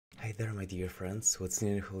Hi there, my dear friends. What's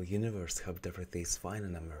new in the whole universe? Hope everything is fine,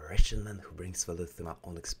 and I'm a Russian man who brings value through my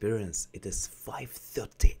own experience. It is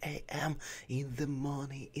 5:30 a.m. in the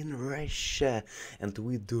morning in Russia, and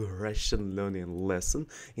we do a Russian learning lesson.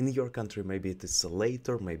 In your country, maybe it is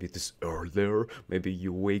later, maybe it is earlier, maybe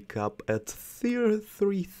you wake up at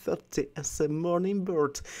 3:30 as a morning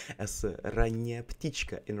bird, as a ранняя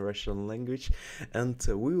птичка in Russian language, and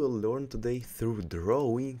we will learn today through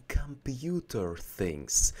drawing computer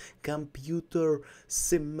things. Computer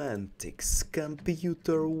semantics,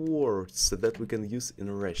 computer words that we can use in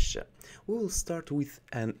Russia. We will start with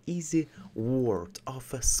an easy word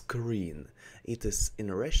of a screen. It is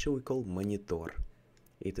in Russia we call monitor.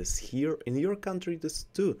 It is here in your country. It is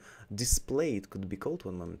too. Display, it could be called.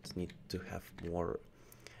 One moment, need to have more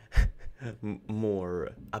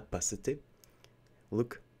more opacity.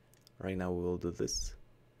 Look, right now we will do this.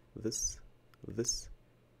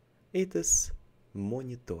 It is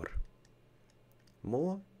monitor.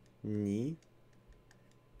 Monitor.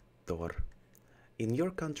 In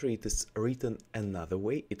your country it is written another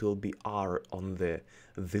way. It will be R on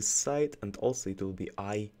this side, and also it will be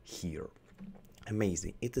I here.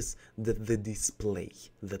 Amazing. It is the display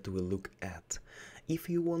that we look at. If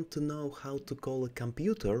you want to know how to call a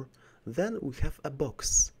computer, then we have a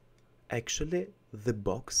box. Actually, the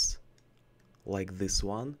box, like this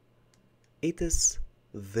one, it is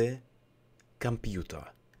the computer,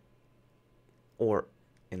 or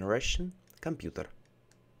in Russian, computer.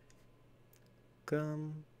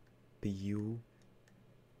 Computer.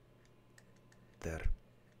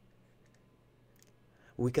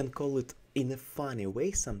 We can call it in a funny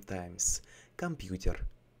way sometimes, computer,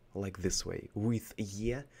 like this way, with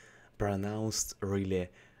ye pronounced really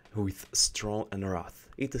with strong and rough.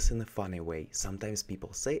 It is in a funny way. Sometimes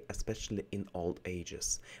people say, especially in old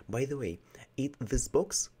ages. By the way, this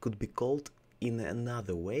box could be called in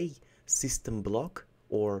another way system block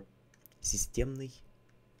or системный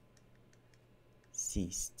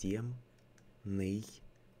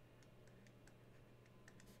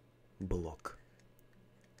block.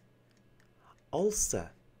 Also,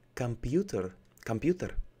 computer,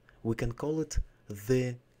 we can call it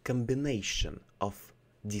the combination of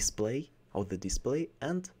the display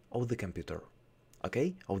and of the computer,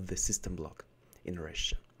 okay, of the system block in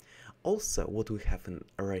Russia. Also, what we have in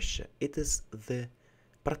Russia, it is the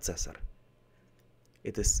processor.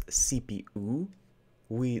 It is CPU.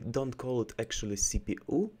 We don't call it actually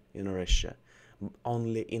CPU in Russia,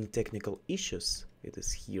 only in technical issues. It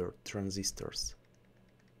is here transistors.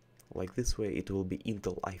 Like this way, it will be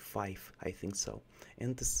Intel i5, I think so.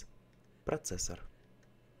 And this processor.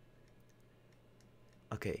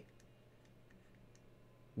 Okay.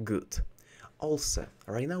 Good. Also,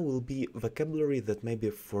 right now will be vocabulary that maybe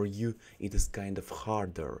for you it is kind of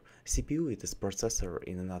harder. CPU, it is processor,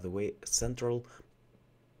 in another way, central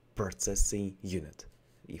processing unit,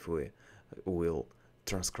 if we will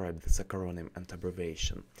transcribe this acronym and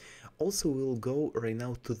abbreviation. Also, we'll go right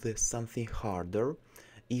now to the something harder.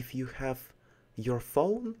 If you have your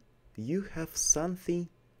phone, you have something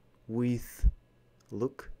with,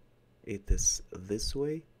 look, it is this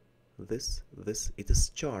way, this, it is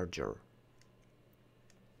charger.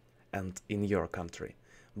 And in your country,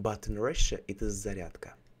 but in Russia it is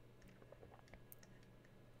зарядка.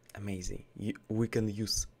 Amazing. We can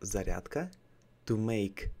use зарядка to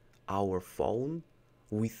make our phone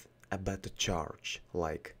with a better charge,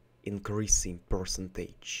 like increasing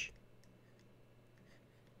percentage,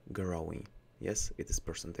 growing. Yes, it is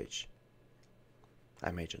percentage, I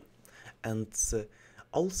imagine. And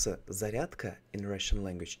also зарядка in Russian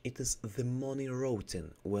language, it is the morning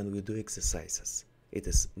routine when we do exercises. It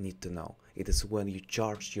is need to know. It is when you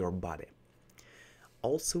charge your body.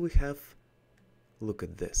 Also we have, look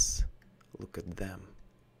at this, look at them.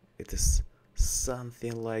 It is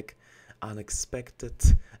something like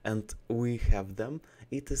unexpected, and we have them.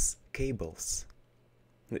 It is cables.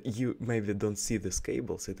 You maybe don't see these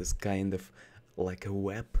cables. It is kind of like a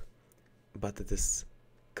web, but it is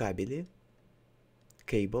кабели,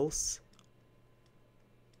 cables.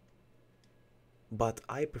 But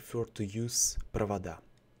I prefer to use провода.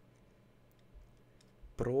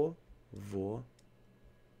 Провода.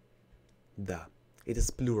 It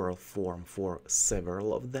is plural form for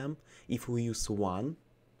several of them. If we use one,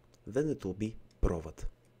 then it will be провод.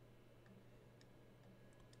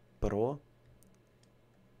 Провод.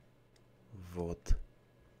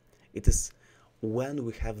 It is when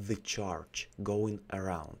we have the charge going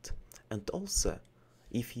around. And also,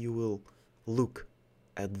 if you will look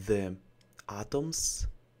at the atoms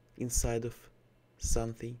inside of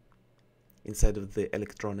something, inside of the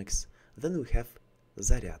electronics, then we have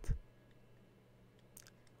заряд.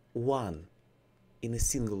 one in a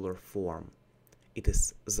singular form, it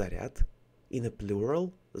is заряд. In a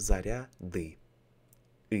plural, заряды.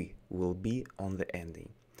 И will be on the ending.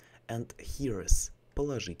 And here is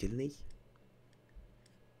положительный,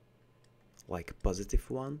 like positive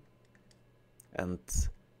one, and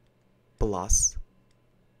plus,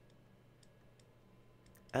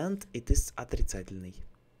 and it is отрицательный,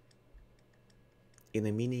 in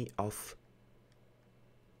the meaning of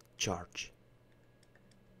charge.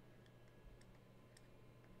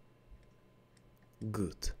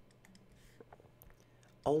 Good.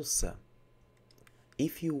 Also,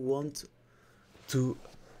 if you want to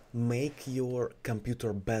make your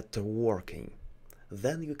computer better working,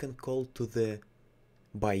 then you can call to the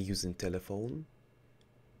by using telephone.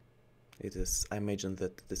 It is, I imagine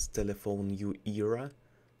that this telephone new era.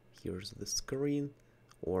 Here's the screen,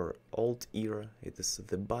 or old era, it is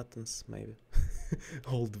the buttons maybe.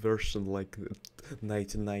 Old version like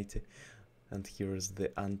 1990. And here's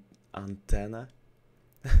the antenna.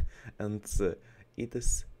 And it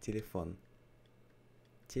is telephone.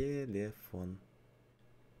 Telephone.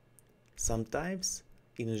 Sometimes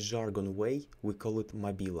in a jargon way we call it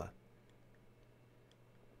mobila.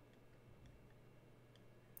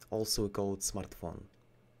 Also we call it smartphone.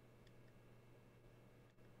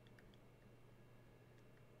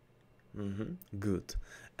 Good.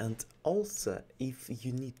 And also if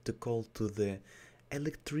you need to call to the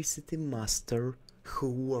electricity master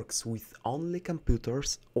who works with only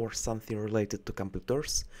computers or something related to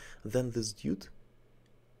computers, then this dude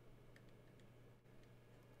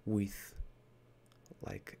with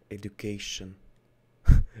like education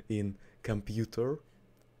in computer,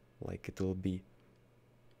 like it will be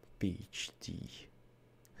PhD.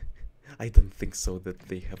 I don't think so that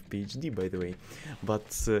they have PhD, by the way,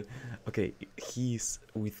 but okay, he's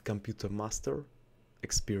with computer master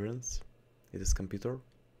experience. It is computer,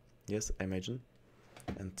 yes, I imagine,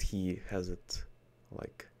 and he has it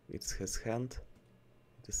like it's his hand,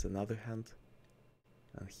 it is another hand,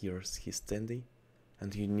 and here's he standing,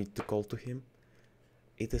 and you need to call to him.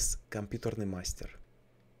 It is компьютерный мастер.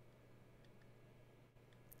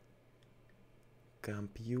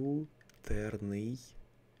 Компьютерный,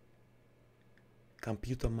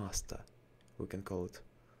 computer master, we can call it.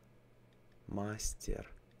 Master.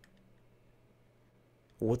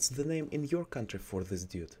 What's the name in your country for this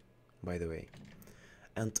dude, by the way?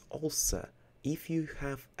 And also, if you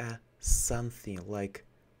have a something like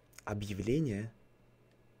объявление,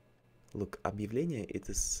 look, объявление, it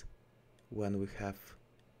is when we have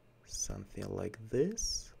something like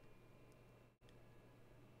this,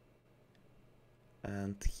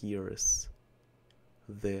 and here is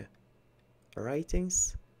the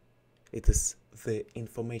writings. It is the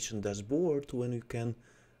information dashboard when you can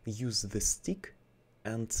use the stick,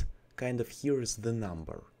 and kind of here is the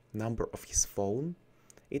number of his phone.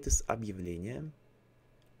 It is объявление,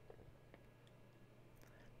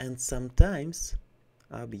 and sometimes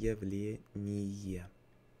объявление,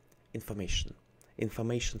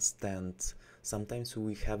 information stand. Sometimes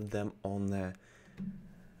we have them on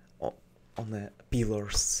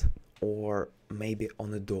pillars or maybe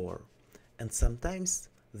on a door, and sometimes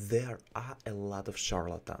there are a lot of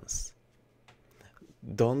charlatans.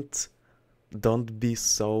 Don't be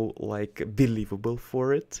so like believable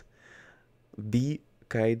for it. Be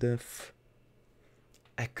kind of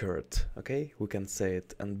accurate, okay? We can say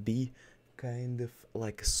it, and be kind of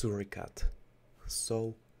like a surrogate.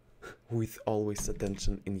 So with always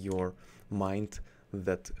attention in your mind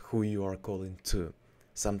that who you are calling to.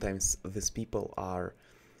 Sometimes these people are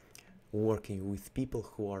working with people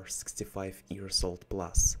who are 65 years old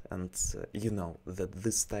plus, and you know that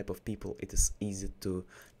this type of people, it is easy to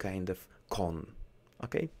kind of con.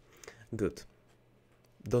 Okay, good.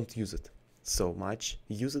 Don't use it so much.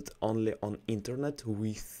 Use it only on internet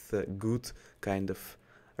with good kind of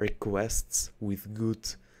requests, with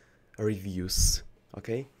good reviews.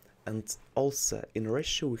 Okay, and also in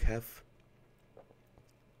Russia we have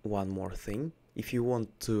one more thing. If you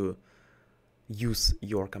want to use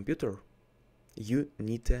your computer, you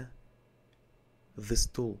need this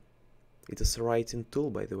tool. It is a writing tool,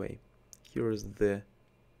 by the way. Here is the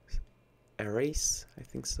erase, I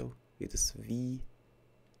think so. It is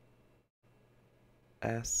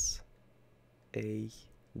VSAD.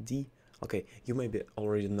 Okay, you maybe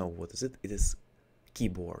already know what is it. It is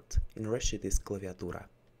keyboard. In Russian it is клавиатура.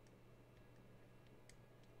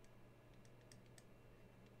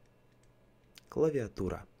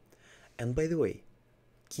 Клавиатура. And by the way,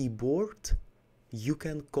 keyboard, you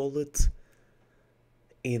can call it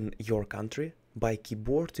in your country, by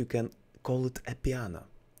keyboard you can call it a piano.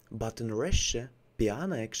 But in Russia,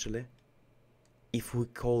 piano actually if we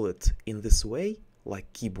call it in this way,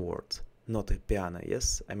 like keyboard, not a piano,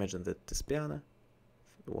 yes? Imagine that this piano.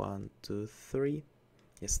 1, 2, 3.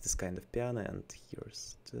 Yes, this kind of piano, and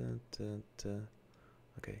here's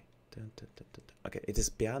okay. Okay, it is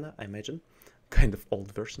piano, I imagine, kind of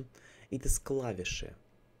old version. It is клавиши.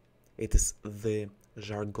 It is the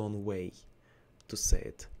jargon way to say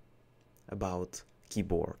it about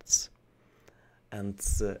keyboards. And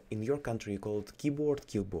in your country you call it keyboard.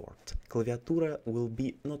 Клавиатура will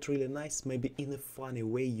be not really nice, maybe in a funny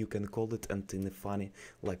way you can call it, and in a funny,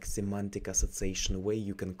 like, semantic association way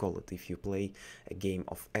you can call it. If you play a game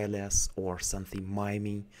of alias or something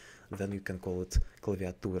miming, then you can call it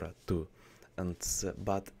клавиатура too. And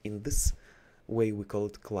but in this way we call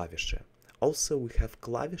it клавиши. Also we have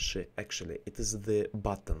клавиши, actually it is the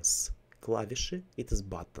buttons. Клавиши, it is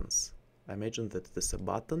buttons. Imagine that it is a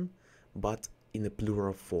button, but in a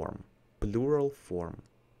plural form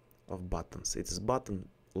of buttons. It is button,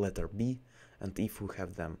 letter B, and if we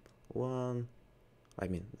have them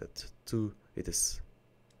two, it is,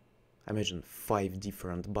 imagine 5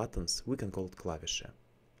 different buttons, we can call it клавиши.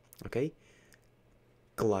 Okay?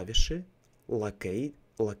 Клавиши locate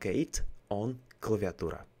on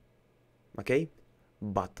клавиатура. Okay?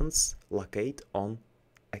 Buttons locate on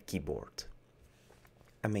a keyboard.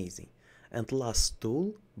 Amazing. And last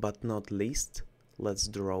tool, but not least, let's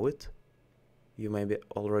draw it. You maybe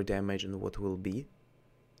already imagine what will be.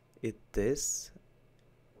 It is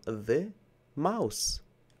the mouse,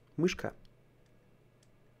 мышка,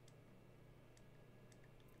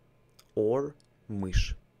 or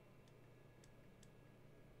мышь,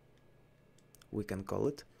 we can call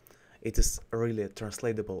it. It is really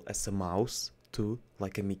translatable as a mouse too,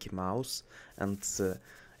 like a Mickey Mouse, and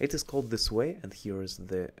it is called this way. And here is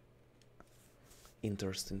the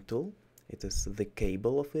interesting tool. It is the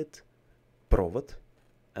cable of it, провод,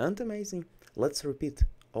 and amazing. Let's repeat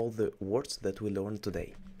all the words that we learned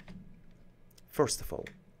today. First of all,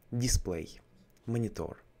 display,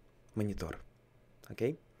 monitor,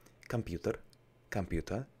 okay, computer,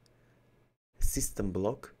 system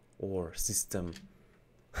block or system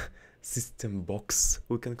box,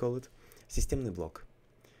 we can call it, системный блок.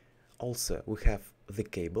 Also we have the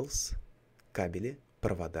cables, кабели,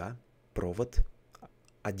 провода, провод,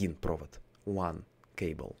 один провод, one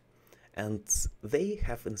cable, and they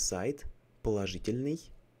have inside положительный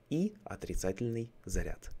и отрицательный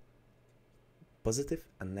заряд, positive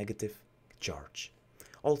and negative charge.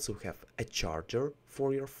 Also have a charger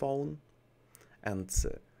for your phone, and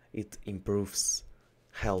it improves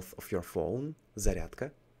health of your phone,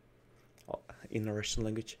 зарядка in Russian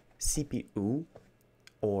language. CPU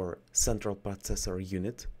or central processor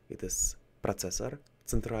unit, it is процессор,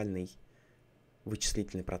 центральный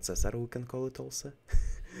вычислительный процессор, we can call it also.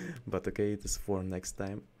 But okay, it is for next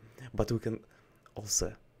time. But we can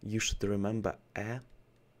also, you should remember EVM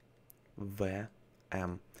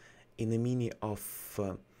in the meaning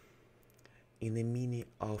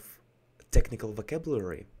of technical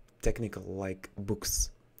vocabulary, technical like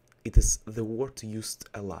books. It is the word used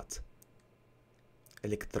a lot.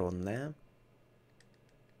 Электронная,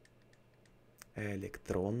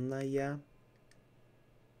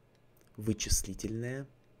 вычислительная,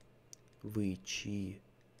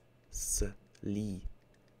 вычислительная,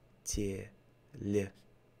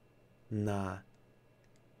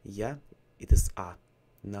 it is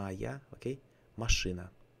ная, okay, машина,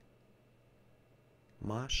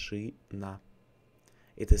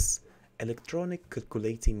 it is electronic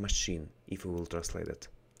calculating machine, if we will translate it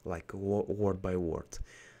like word by word.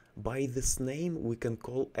 By this name we can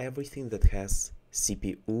call everything that has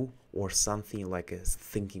CPU or something like a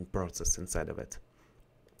thinking process inside of it,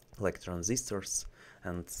 like transistors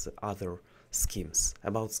and other schemes.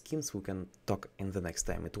 About schemes we can talk in the next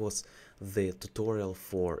time. It was the tutorial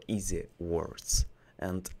for easy words,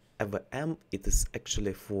 and EVM, it is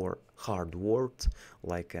actually for hard word,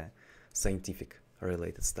 like scientific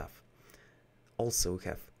related stuff. Also we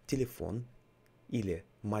have телефон, или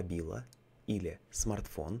мобила, или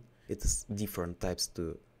смартфон. It is different types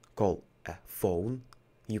to call a phone.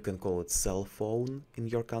 You can call it cell phone in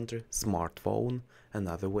your country, smartphone, and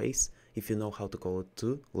other ways. If you know how to call it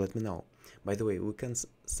too, let me know. By the way, we can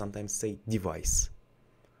sometimes say device.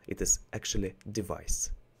 It is actually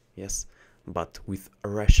device, yes, but with a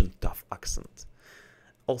Russian tough accent.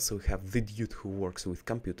 Also we have the dude who works with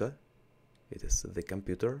computer. It is the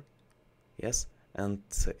computer, yes, and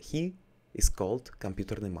he is called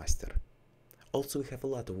компьютерный мастер. Also we have a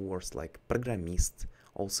lot of words like программист.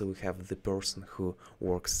 Also we have the person who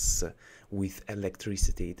works with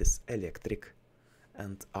electricity, it is electric,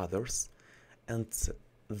 and others. And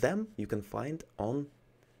them you can find on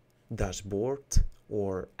dashboard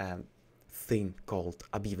or a thing called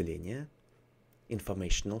объявление,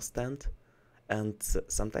 informational stand, and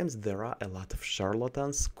sometimes there are a lot of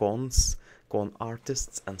charlatans, con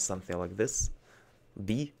artists and something like this.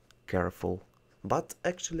 Be careful. But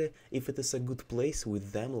actually, if it is a good place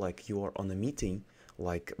with them, like you are on a meeting,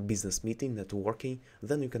 like business meeting, networking,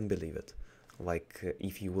 then you can believe it. Like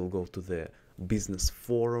if you will go to the business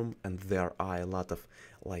forum and there are a lot of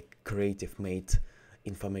like creative made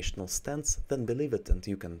informational stands, then believe it and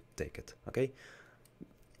you can take it. Okay,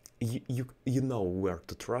 you know where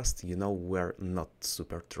to trust, you know where not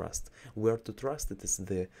super trust. Where to trust, it is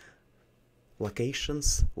the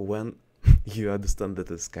locations when you understand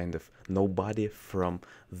that it's kind of nobody from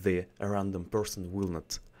the random person will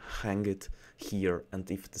not hang it here,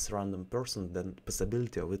 and if it is random person, then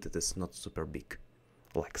possibility of it is not super big,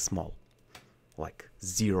 like small, like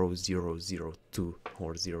 0002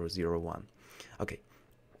 or 001. Okay,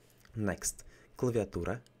 next,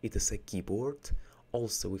 клавиатура, it is a keyboard.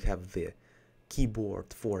 Also we have the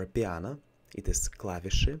keyboard for a piano, it is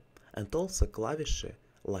клавиши, and also клавиши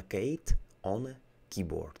locate on a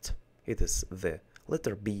keyboard. It is the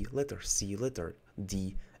letter B, letter C, letter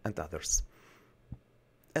D and others.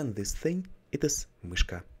 And this thing, it is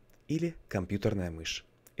мышка или компьютерная мышь.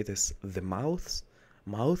 It is the mouse,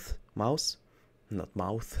 not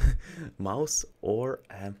mouth, mouse or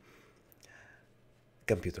a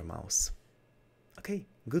computer mouse. Okay,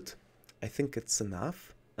 good. I think it's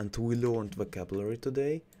enough, and we learned vocabulary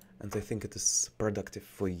today, and I think it is productive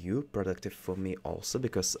for you, productive for me also,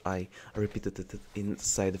 because I repeated it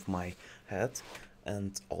inside of my head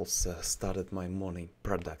and also started my morning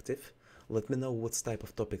productive. Let me know what type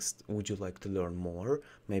of topics would you like to learn more,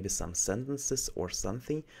 maybe some sentences or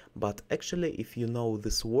something, but actually if you know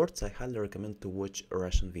these words, I highly recommend to watch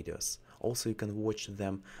Russian videos. Also you can watch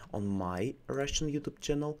them on my Russian YouTube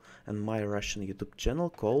channel, and my Russian YouTube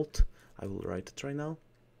channel called, I will write it right now,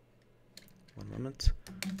 one moment,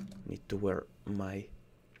 need to wear my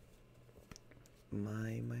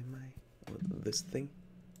this thing,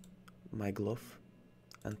 my glove,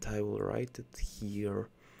 and I will write it here.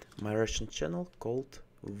 My Russian channel called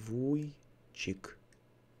Vuychik.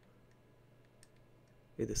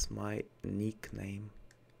 It is my nickname.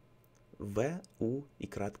 V-U и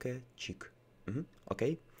краткая Чик.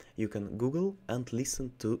 Okay, you can Google and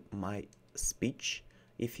listen to my speech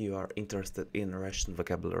if you are interested in Russian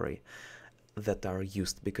vocabulary that are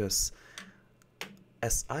used, because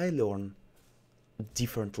as I learn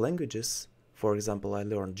different languages, for example, I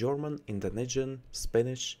learn German, Indonesian,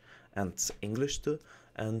 Spanish and English too,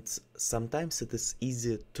 and sometimes it is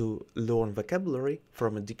easy to learn vocabulary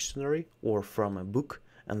from a dictionary or from a book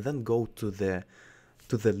and then go to the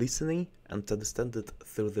listening and understand it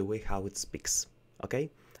through the way how it speaks.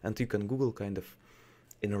 Okay, and you can Google kind of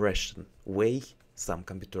in a Russian way some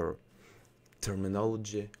computer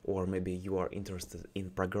terminology, or maybe you are interested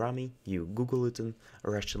in programming, you Google it in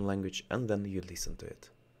Russian language and then you listen to it,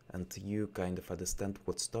 and you kind of understand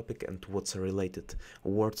what's topic and what's related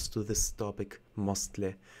words to this topic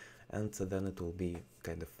mostly, and then it will be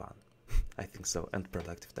kind of fun. I think so, and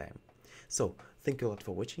productive time. So thank you a lot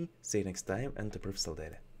for watching, see you next time, and improve still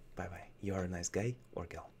daily. Bye bye, you are a nice guy or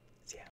girl. See ya.